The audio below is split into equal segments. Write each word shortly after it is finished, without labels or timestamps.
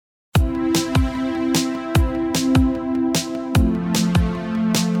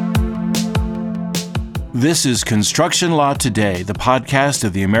This is Construction Law Today, the podcast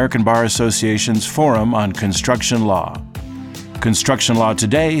of the American Bar Association's Forum on Construction Law. Construction Law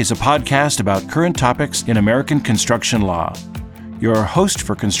Today is a podcast about current topics in American construction law. Your host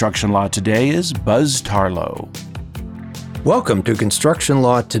for Construction Law Today is Buzz Tarlow. Welcome to Construction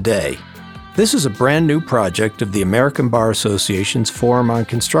Law Today. This is a brand new project of the American Bar Association's Forum on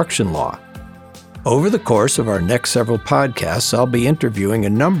Construction Law. Over the course of our next several podcasts, I'll be interviewing a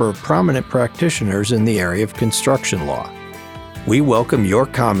number of prominent practitioners in the area of construction law. We welcome your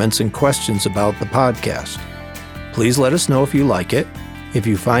comments and questions about the podcast. Please let us know if you like it, if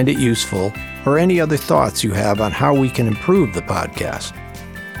you find it useful, or any other thoughts you have on how we can improve the podcast.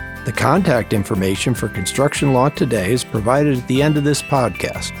 The contact information for Construction Law Today is provided at the end of this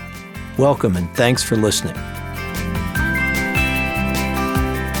podcast. Welcome and thanks for listening.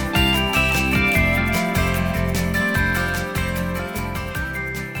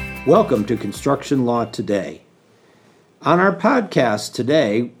 Welcome to Construction Law Today. On our podcast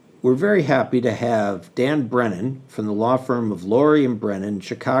today, we're very happy to have Dan Brennan from the law firm of Lorey & Brennan,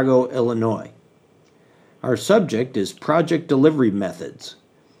 Chicago, Illinois. Our subject is project delivery methods,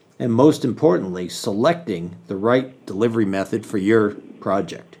 and most importantly, selecting the right delivery method for your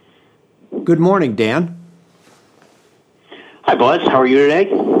project. Good morning, Dan. Hi, Buzz. How are you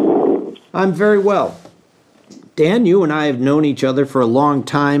today? I'm very well. Dan, you and I have known each other for a long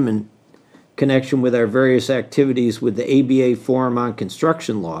time in connection with our various activities with the ABA Forum on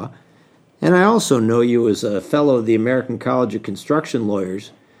Construction Law, and I also know you as a fellow of the American College of Construction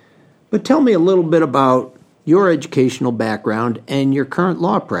Lawyers. But tell me a little bit about your educational background and your current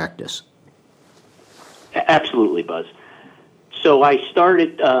law practice. Absolutely, Buzz. So I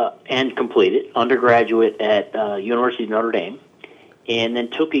started and completed undergraduate at University of Notre Dame, and then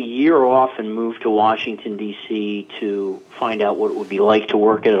took a year off and moved to Washington, D.C. to find out what it would be like to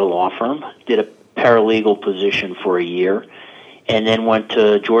work at a law firm. Did a paralegal position for a year, and then went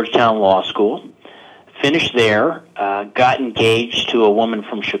to Georgetown Law School. Finished there, got engaged to a woman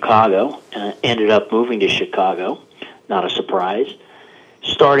from Chicago, ended up moving to Chicago, not a surprise.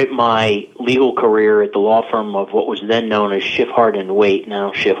 Started my legal career at the law firm of what was then known as Schiff Hardin & Waite,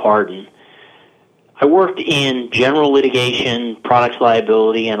 now Schiff Hardin. I worked in general litigation, products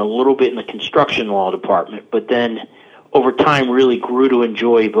liability, and a little bit in the construction law department, but then over time really grew to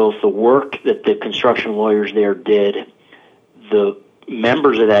enjoy both the work that the construction lawyers there did, the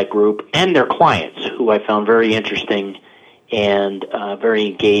members of that group, and their clients, who I found very interesting and very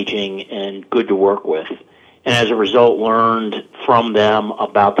engaging and good to work with. And as a result, learned from them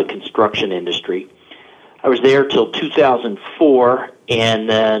about the construction industry. I was there till 2004, and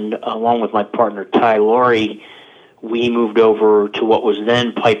then along with my partner Ty Lorey, we moved over to what was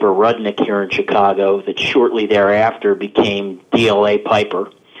then Piper Rudnick here in Chicago, that shortly thereafter became DLA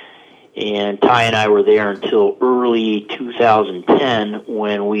Piper. And Ty and I were there until early 2010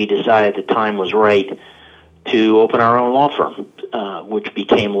 when we decided the time was right to open our own law firm, which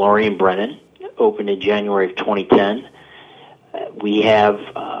became Lorey & Brennan, opened in January of 2010. We have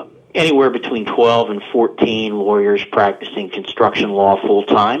anywhere between 12 and 14 lawyers practicing construction law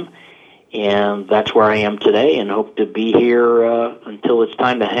full-time, and that's where I am today and hope to be here until it's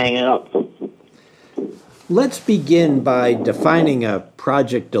time to hang it up. Let's begin by defining a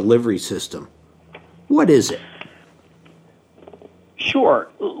project delivery system. What is it? Sure.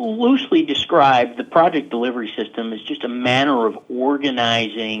 Loosely described, the project delivery system is just a manner of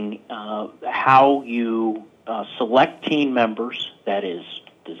organizing how you select team members, that is,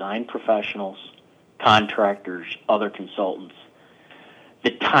 design professionals, contractors, other consultants, the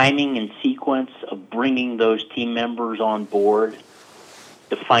timing and sequence of bringing those team members on board,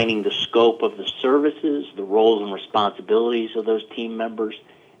 defining the scope of the services, the roles and responsibilities of those team members,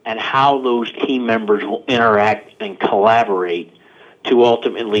 and how those team members will interact and collaborate to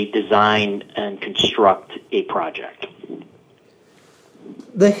ultimately design and construct a project.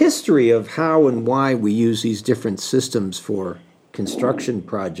 The history of how and why we use these different systems for construction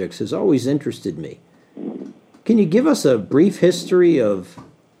projects has always interested me. Can you give us a brief history of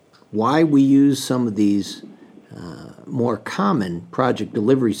why we use some of these more common project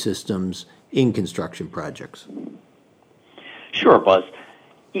delivery systems in construction projects? Sure, Buzz.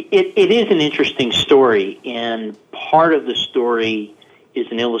 It is an interesting story, and part of the story is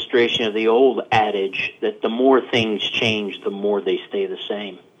an illustration of the old adage that the more things change, the more they stay the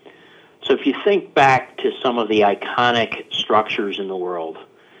same. So if you think back to some of the iconic structures in the world,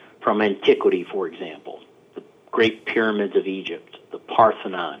 from antiquity, for example, the Great Pyramids of Egypt, the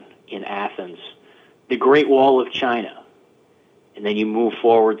Parthenon in Athens, the Great Wall of China, and then you move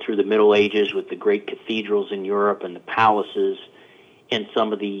forward through the Middle Ages with the great cathedrals in Europe and the palaces and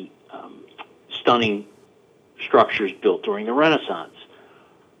some of the stunning structures built during the Renaissance.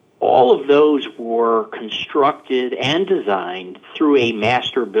 All of those were constructed and designed through a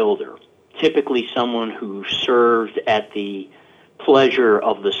master builder, typically someone who served at the pleasure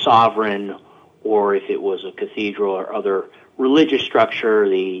of the sovereign, or if it was a cathedral or other religious structure,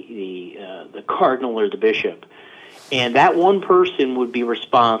 the cardinal or the bishop. And that one person would be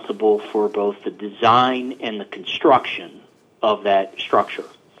responsible for both the design and the construction of that structure.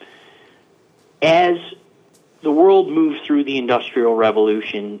 As the world moved through the Industrial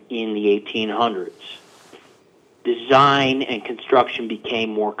Revolution in the 1800s, design and construction became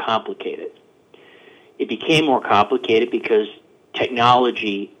more complicated. It became more complicated because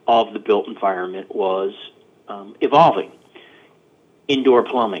technology of the built environment was evolving. Indoor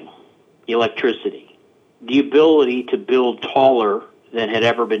plumbing, electricity, the ability to build taller than had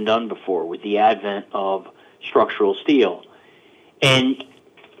ever been done before with the advent of structural steel. And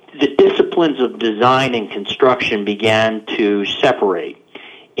the disciplines of design and construction began to separate.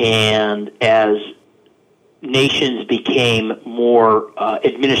 And as nations became more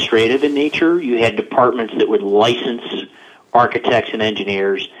administrative in nature, you had departments that would license architects and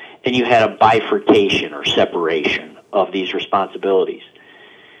engineers, and you had a bifurcation or separation of these responsibilities.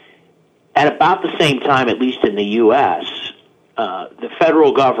 At about the same time, at least in the U.S., the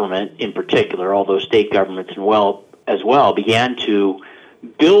federal government in particular, although state governments as well, began to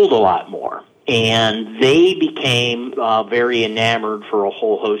build a lot more. And they became very enamored, for a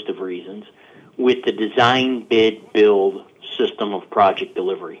whole host of reasons, with the design, bid, build system of project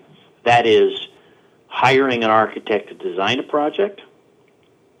delivery. That is, hiring an architect to design a project,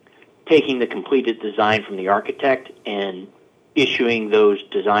 taking the completed design from the architect and issuing those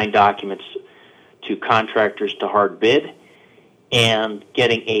design documents to contractors to hard bid, and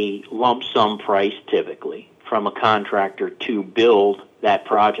getting a lump sum price, typically, from a contractor to build that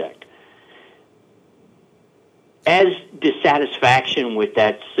project. As dissatisfaction with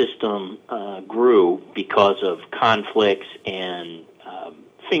that system grew because of conflicts and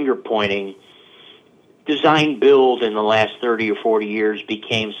finger pointing, design build in the last 30 or 40 years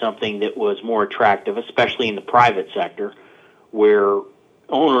became something that was more attractive, especially in the private sector, where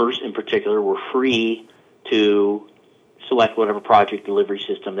owners in particular were free to select whatever project delivery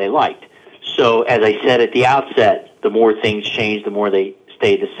system they liked. So as I said at the outset, the more things change, the more they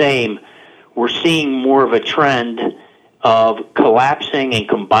stay the same. We're seeing more of a trend of collapsing and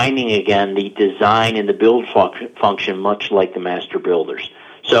combining again the design and the build function, much like the master builders.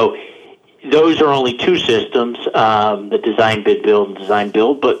 So those are only two systems, the design, bid, build, and design,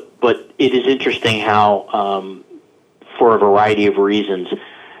 build, but it is interesting how, for a variety of reasons,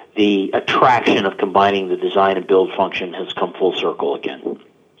 the attraction of combining the design and build function has come full circle again.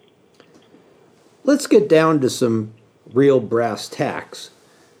 Let's get down to some real brass tacks.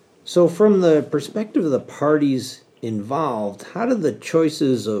 So from the perspective of the parties involved, how do the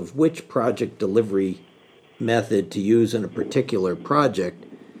choices of which project delivery method to use in a particular project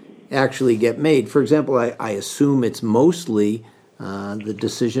actually get made? For example, I assume it's mostly the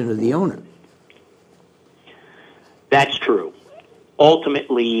decision of the owner. That's true.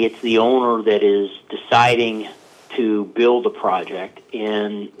 Ultimately, it's the owner that is deciding to build a project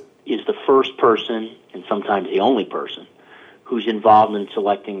and is the first person, and sometimes the only person, who's involved in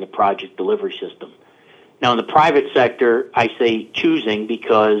selecting the project delivery system. Now, in the private sector, I say choosing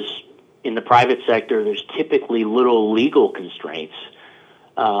because in the private sector, there's typically little legal constraints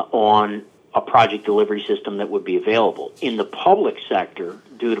on a project delivery system that would be available. In the public sector,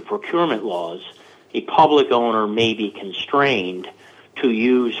 due to procurement laws, a public owner may be constrained to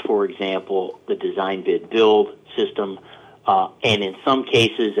use, for example, the design, bid, build system, and in some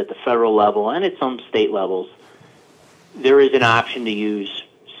cases at the federal level and at some state levels, there is an option to use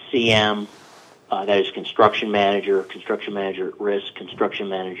CM, that is construction manager at risk, construction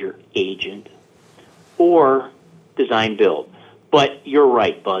manager agent, or design build. But you're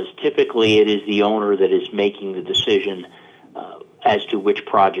right, Buzz. Typically, it is the owner that is making the decision as to which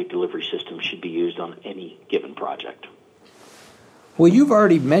project delivery system should be used on any given project. Well, you've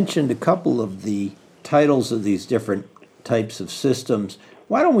already mentioned a couple of the titles of these different types of systems.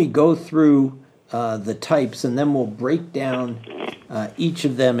 Why don't we go through the types, and then we'll break down each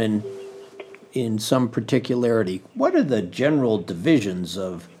of them in some particularity. What are the general divisions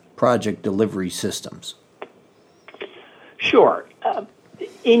of project delivery systems? Sure.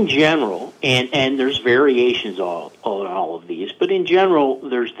 In general, and there's variations on all of these, but in general,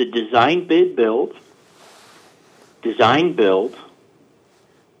 there's the design, bid, build, design, build,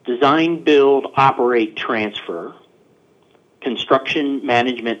 operate, transfer, construction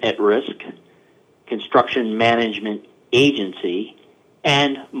management at risk, construction management agency,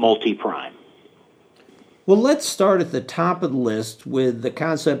 and multi-prime. Well, let's start at the top of the list with the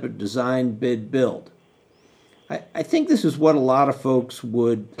concept of design, bid, build. I think this is what a lot of folks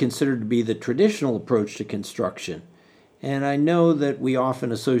would consider to be the traditional approach to construction. And I know that we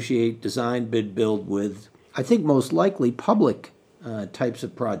often associate design, bid, build with, I think most likely, public types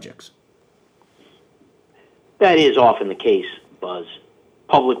of projects. That is often the case, Buzz.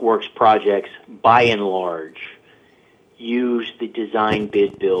 Public works projects, by and large, use the design,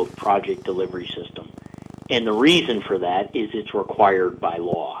 bid, build project delivery system. And the reason for that is it's required by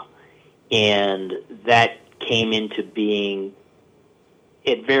law. And that came into being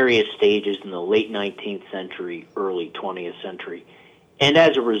at various stages in the late 19th century, early 20th century. And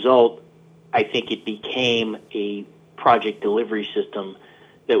as a result, I think it became a project delivery system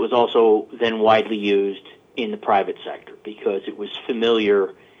that was also then widely used in the private sector because it was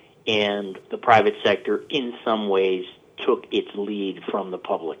familiar, and the private sector in some ways took its lead from the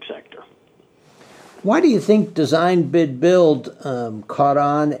public sector. Why do you think design, bid, build caught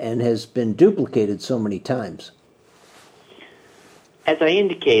on and has been duplicated so many times? As I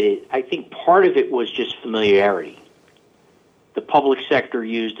indicated, I think part of it was just familiarity. The public sector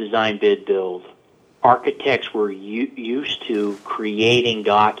used design, bid, build. Architects were used to creating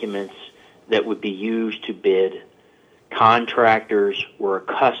documents that would be used to bid. Contractors were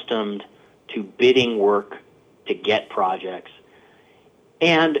accustomed to bidding work to get projects.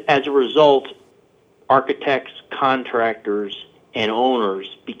 And as a result, architects, contractors, and owners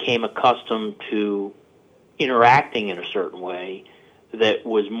became accustomed to interacting in a certain way that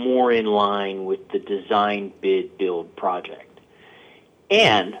was more in line with the design, bid, build project.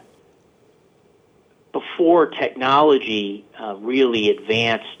 And before technology really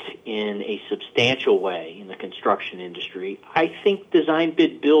advanced in a substantial way in the construction industry, I think design,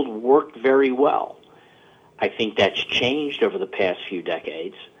 bid, build worked very well. I think that's changed over the past few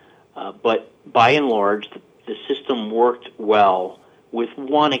decades, but by and large, the system worked well with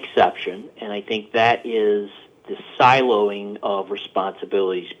one exception, and I think that is the siloing of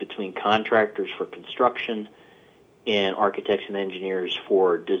responsibilities between contractors for construction and architects and engineers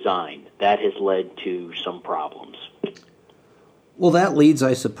for design. That has led to some problems. Well, that leads,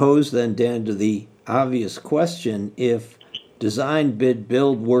 I suppose, then, Dan, to the obvious question. If design, bid,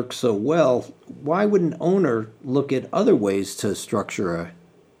 build works so well, why would an owner look at other ways to structure a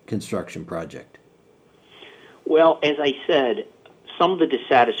construction project? Well, as I said, some of the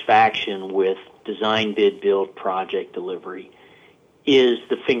dissatisfaction with design, bid, build project delivery is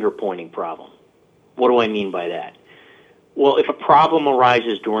the finger-pointing problem. What do I mean by that? Well, if a problem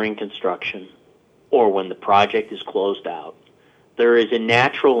arises during construction or when the project is closed out, there is a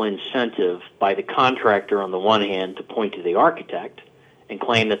natural incentive by the contractor on the one hand to point to the architect and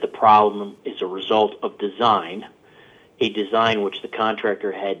claim that the problem is a result of design, a design which the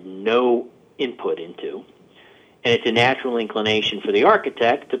contractor had no input into. And it's a natural inclination for the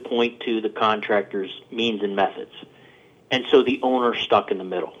architect to point to the contractor's means and methods. And so the owner's stuck in the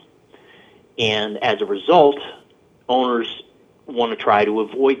middle. And as a result, owners want to try to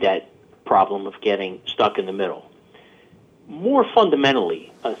avoid that problem of getting stuck in the middle. More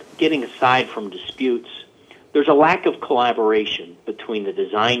fundamentally, getting aside from disputes, there's a lack of collaboration between the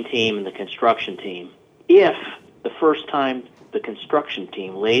design team and the construction team. If the first time the construction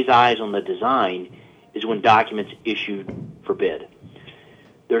team lays eyes on the design is when documents issued for bid.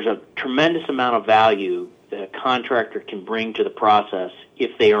 There's a tremendous amount of value that a contractor can bring to the process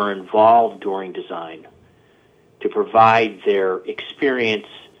if they are involved during design to provide their experience,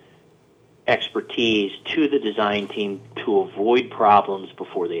 expertise to the design team to avoid problems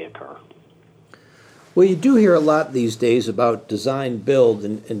before they occur. Well, you do hear a lot these days about design build,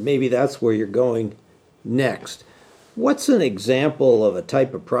 and maybe that's where you're going next. What's an example of a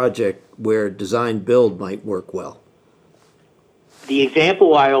type of project where design build might work well? The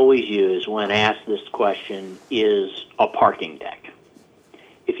example I always use when asked this question is a parking deck.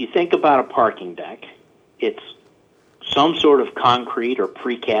 If you think about a parking deck, it's some sort of concrete or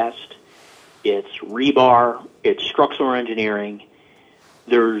precast, it's rebar, it's structural engineering.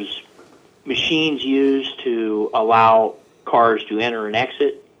 There's machines used to allow cars to enter and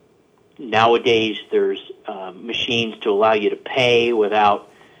exit. Nowadays, there's machines to allow you to pay without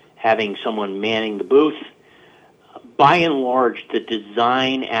having someone manning the booth. By and large, the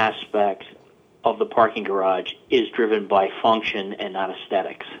design aspect of the parking garage is driven by function and not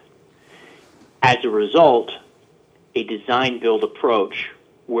aesthetics. As a result, a design-build approach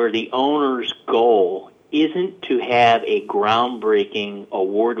where the owner's goal isn't to have a groundbreaking,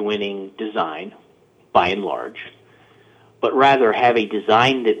 award-winning design, by and large, but rather have a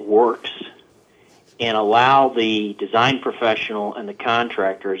design that works and allow the design professional and the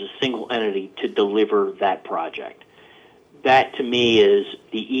contractor as a single entity to deliver that project. That, to me, is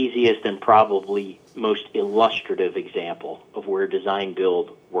the easiest and probably most illustrative example of where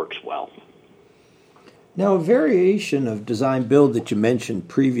design-build works well. Now, a variation of design-build that you mentioned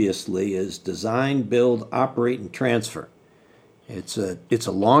previously is design, build, operate, and transfer. It's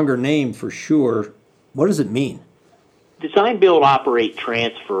a longer name for sure. What does it mean? Design, build, operate,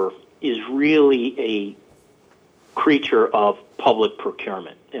 transfer is really a creature of public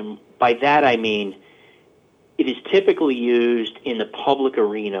procurement. And by that I mean it is typically used in the public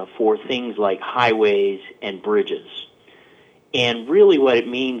arena for things like highways and bridges. And really what it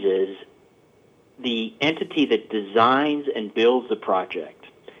means is the entity that designs and builds the project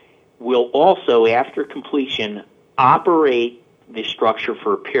will also, after completion, operate the structure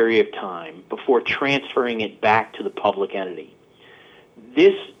for a period of time before transferring it back to the public entity.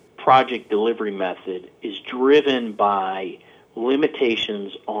 This project delivery method is driven by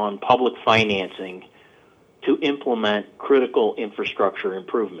limitations on public financing to implement critical infrastructure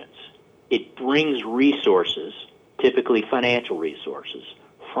improvements. It brings resources, typically financial resources,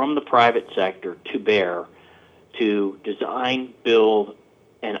 from the private sector to bear to design, build,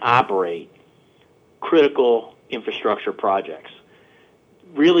 and operate critical infrastructure projects.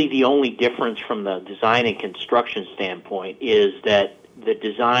 Really, the only difference from the design and construction standpoint is that the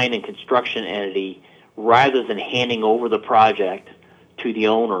design and construction entity, rather than handing over the project to the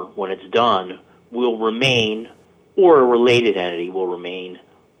owner when it's done, will remain, or a related entity will remain,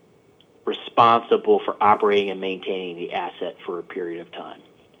 responsible for operating and maintaining the asset for a period of time.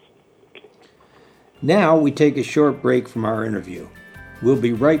 Now we take a short break from our interview. We'll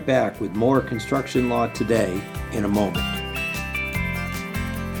be right back with more Construction Law Today in a moment.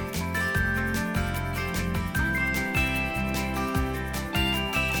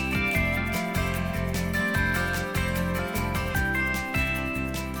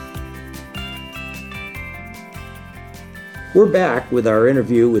 We're back with our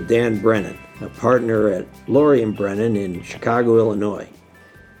interview with Dan Brennan, a partner at Laurie & Brennan in Chicago, Illinois.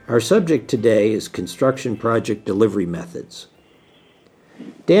 Our subject today is construction project delivery methods.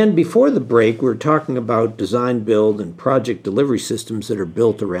 Dan, before the break, we were talking about design, build, and project delivery systems that are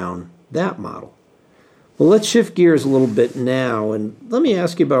built around that model. Well, let's shift gears a little bit now, and let me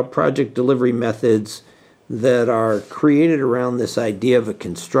ask you about project delivery methods that are created around this idea of a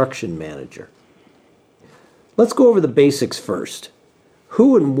construction manager. Let's go over the basics first.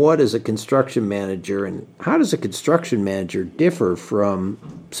 Who and what is a construction manager, and how does a construction manager differ from,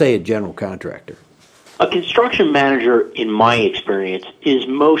 say, a general contractor? A construction manager, in my experience, is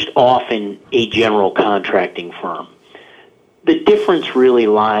most often a general contracting firm. The difference really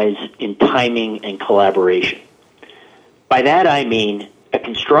lies in timing and collaboration. By that I mean a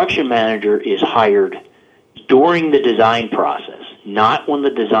construction manager is hired during the design process, not when the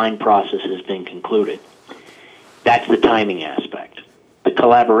design process has been concluded. That's the timing aspect. The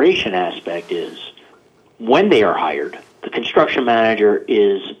collaboration aspect is when they are hired, the construction manager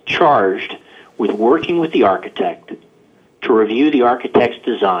is charged with working with the architect to review the architect's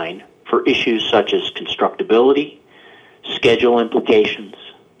design for issues such as constructability, schedule implications,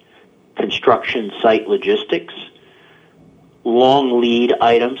 construction site logistics, long lead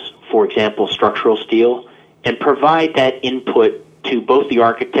items, for example, structural steel, and provide that input to both the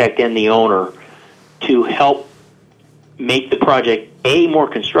architect and the owner to help make the project A, more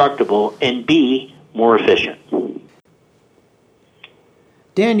constructible, and B, more efficient.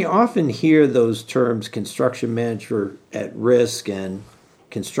 Dan, you often hear those terms construction manager at risk and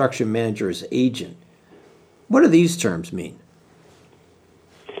construction manager as agent. What do these terms mean?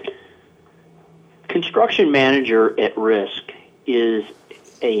 Construction manager at risk is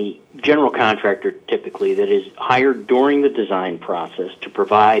a general contractor typically that is hired during the design process to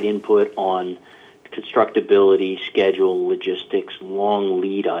provide input on constructability, schedule, logistics, long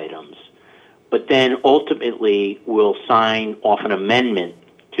lead items, but then ultimately will sign off an amendment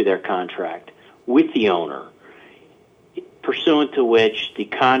to their contract with the owner, pursuant to which the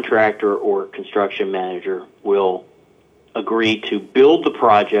contractor or construction manager will agree to build the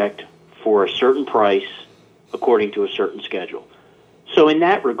project for a certain price according to a certain schedule. So in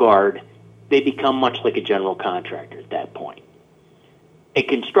that regard, they become much like a general contractor at that point. A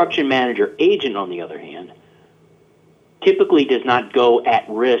construction manager agent, on the other hand, typically does not go at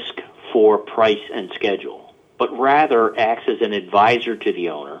risk for price and schedule, but rather acts as an advisor to the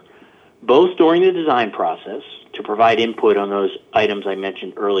owner, both during the design process to provide input on those items I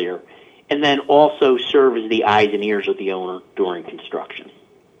mentioned earlier, and then also serve as the eyes and ears of the owner during construction.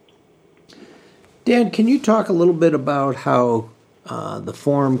 Dan, can you talk a little bit about how the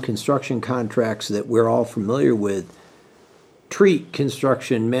form construction contracts that we're all familiar with treat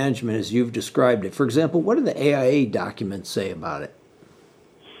construction management as you've described it? For example, what do the AIA documents say about it?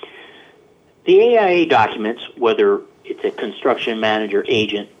 The AIA documents, whether it's a construction manager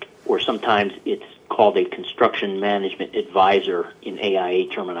agent or sometimes it's called a construction management advisor in AIA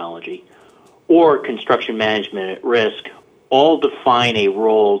terminology, or construction management at risk, all define a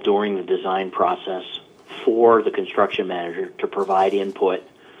role during the design process for the construction manager to provide input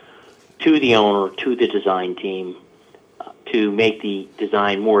to the owner, to the design team, to make the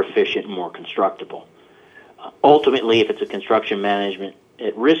design more efficient and more constructible. Ultimately, if it's a construction management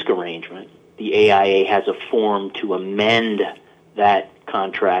at risk arrangement, the AIA has a form to amend that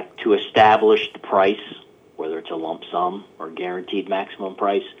contract to establish the price, whether it's a lump sum or guaranteed maximum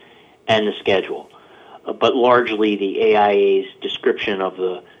price, and the schedule. But largely the AIA's description of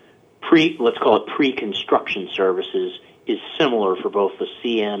the let's call it pre-construction services, is similar for both the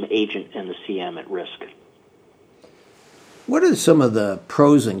CM agent and the CM at risk. What are some of the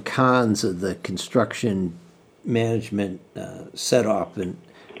pros and cons of the construction management setup? And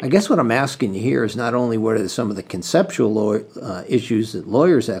I guess what I'm asking you here is not only what are some of the conceptual issues that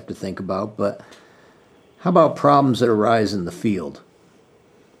lawyers have to think about, but how about problems that arise in the field?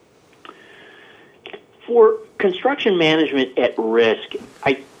 For construction management at risk,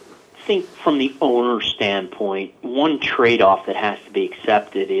 I think from the owner's standpoint, one trade-off that has to be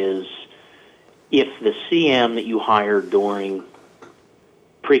accepted is if the CM that you hire during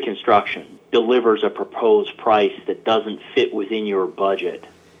pre-construction delivers a proposed price that doesn't fit within your budget,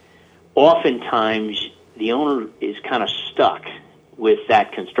 oftentimes the owner is kind of stuck with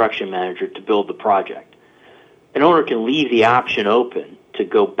that construction manager to build the project. An owner can leave the option open to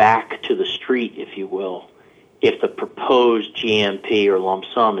go back to the street, if you will, if the proposed GMP or lump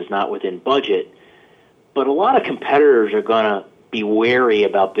sum is not within budget. But a lot of competitors are going to be wary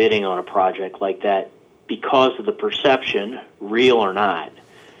about bidding on a project like that because of the perception, real or not,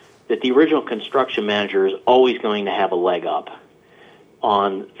 that the original construction manager is always going to have a leg up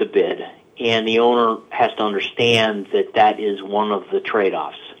on the bid. And the owner has to understand that that is one of the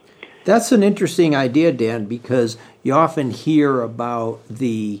trade-offs. That's an interesting idea, Dan, because you often hear about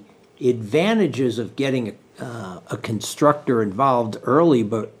the advantages of getting a constructor involved early,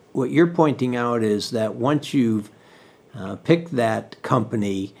 but what you're pointing out is that once you've picked that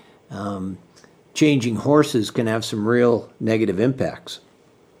company, changing horses can have some real negative impacts.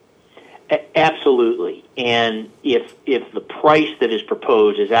 Absolutely. And if the price that is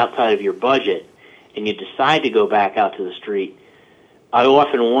proposed is outside of your budget and you decide to go back out to the street, I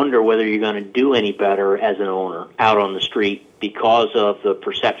often wonder whether you're going to do any better as an owner out on the street because of the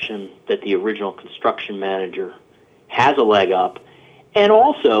perception that the original construction manager has a leg up, and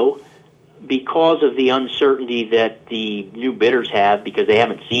also because of the uncertainty that the new bidders have because they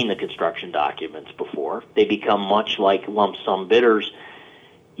haven't seen the construction documents before. They become much like lump sum bidders.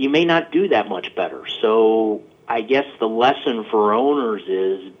 You may not do that much better. So I guess the lesson for owners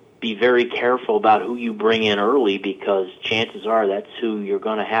is be very careful about who you bring in early because chances are that's who you're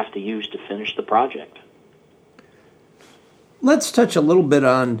going to have to use to finish the project. Let's touch a little bit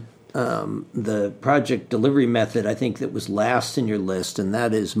on the project delivery method, I think, that was last in your list, and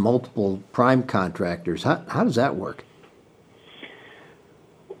that is multiple prime contractors. How does that work?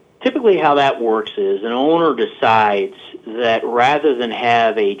 Typically how that works is an owner decides that rather than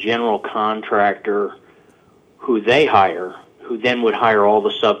have a general contractor who they hire, who then would hire all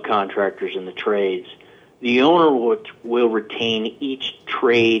the subcontractors and the trades, the owner will retain each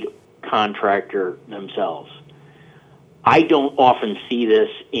trade contractor themselves. I don't often see this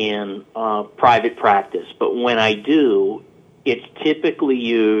in private practice, but when I do, it's typically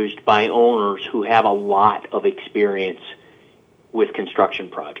used by owners who have a lot of experience with construction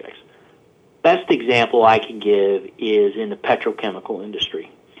projects. Best example I can give is in the petrochemical industry,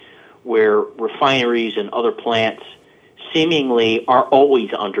 where refineries and other plants seemingly are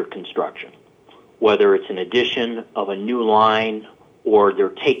always under construction, whether it's an addition of a new line or they're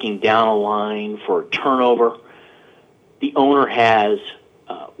taking down a line for a turnover. The owner has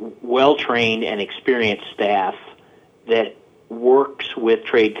well-trained and experienced staff that works with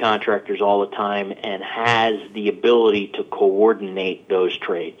trade contractors all the time and has the ability to coordinate those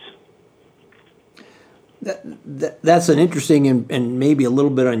trades. That's an interesting and maybe a little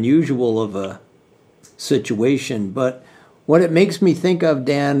bit unusual of a situation, but what it makes me think of,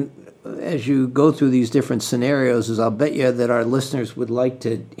 Dan, as you go through these different scenarios, is I'll bet you that our listeners would like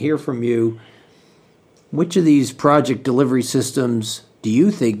to hear from you. Which of these project delivery systems do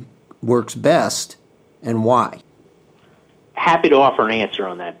you think works best and why? Happy to offer an answer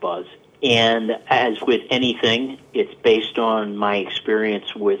on that, Buzz. And as with anything, it's based on my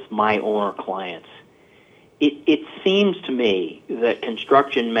experience with my owner clients. It seems to me that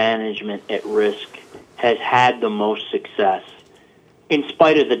construction management at risk has had the most success, in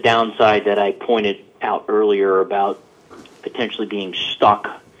spite of the downside that I pointed out earlier about potentially being stuck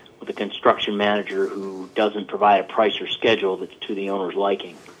with a construction manager who doesn't provide a price or schedule that's to the owner's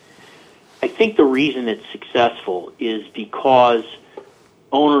liking. I think the reason it's successful is because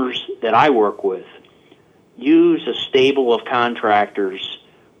owners that I work with use a stable of contractors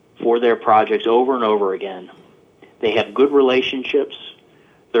for their projects over and over again. They have good relationships.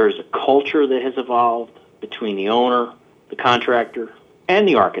 There's a culture that has evolved between the owner, the contractor, and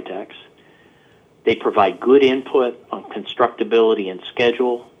the architects. They provide good input on constructability and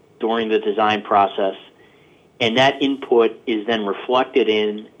schedule during the design process, and that input is then reflected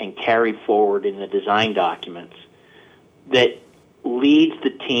in and carried forward in the design documents that leads the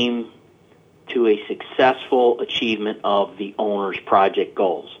team to a successful achievement of the owner's project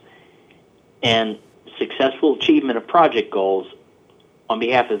goals. And successful achievement of project goals on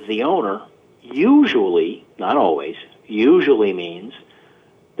behalf of the owner usually, not always, usually means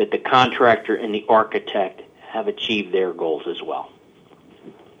that the contractor and the architect have achieved their goals as well.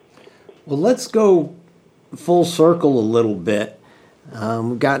 Well, let's go full circle a little bit.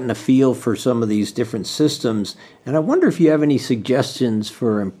 We've gotten a feel for some of these different systems, and I wonder if you have any suggestions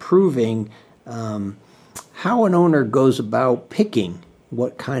for improving how an owner goes about picking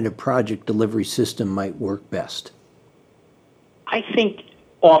what kind of project delivery system might work best. I think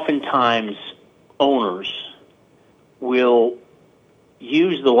oftentimes owners will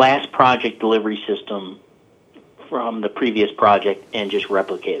use the last project delivery system from the previous project and just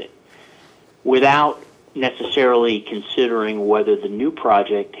replicate it without necessarily considering whether the new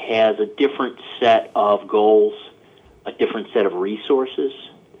project has a different set of goals, a different set of resources,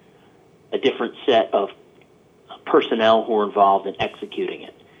 a different set of personnel who are involved in executing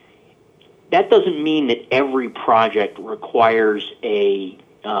it. That doesn't mean that every project requires a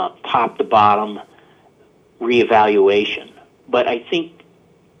top-to-bottom reevaluation, but I think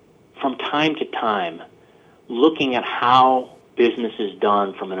from time to time, looking at how business is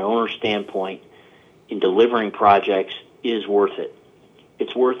done from an owner standpoint in delivering projects is worth it.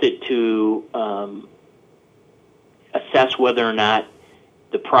 It's worth it to assess whether or not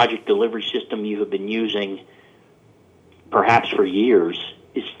the project delivery system you have been using, perhaps for years,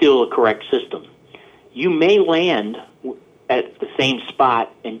 is still a correct system. You may land at the same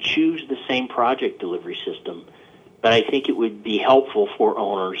spot and choose the same project delivery system, but I think it would be helpful for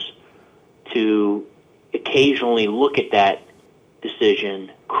owners to occasionally look at that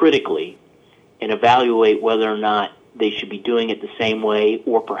decision critically and evaluate whether or not they should be doing it the same way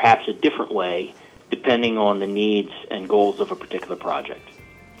or perhaps a different way, depending on the needs and goals of a particular project.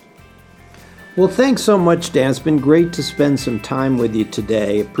 Well, thanks so much, Dan. It's been great to spend some time with you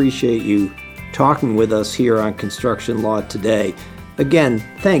today. Appreciate you talking with us here on Construction Law Today. Again,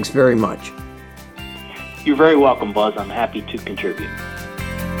 thanks very much. You're very welcome, Buzz. I'm happy to contribute.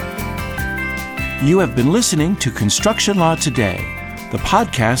 You have been listening to Construction Law Today, the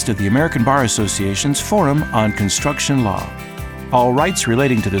podcast of the American Bar Association's Forum on Construction Law. All rights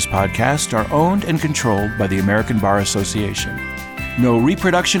relating to this podcast are owned and controlled by the American Bar Association. No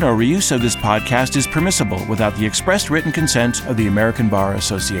reproduction or reuse of this podcast is permissible without the express written consent of the American Bar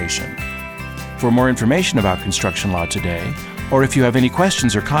Association. For more information about Construction Law Today, or if you have any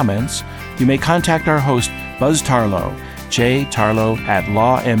questions or comments, you may contact our host, Buzz Tarlow,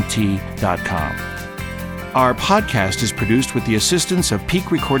 jtarlow@lawmt.com. Our podcast is produced with the assistance of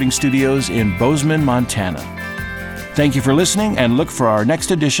Peak Recording Studios in Bozeman, Montana. Thank you for listening, and look for our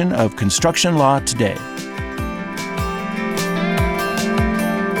next edition of Construction Law Today.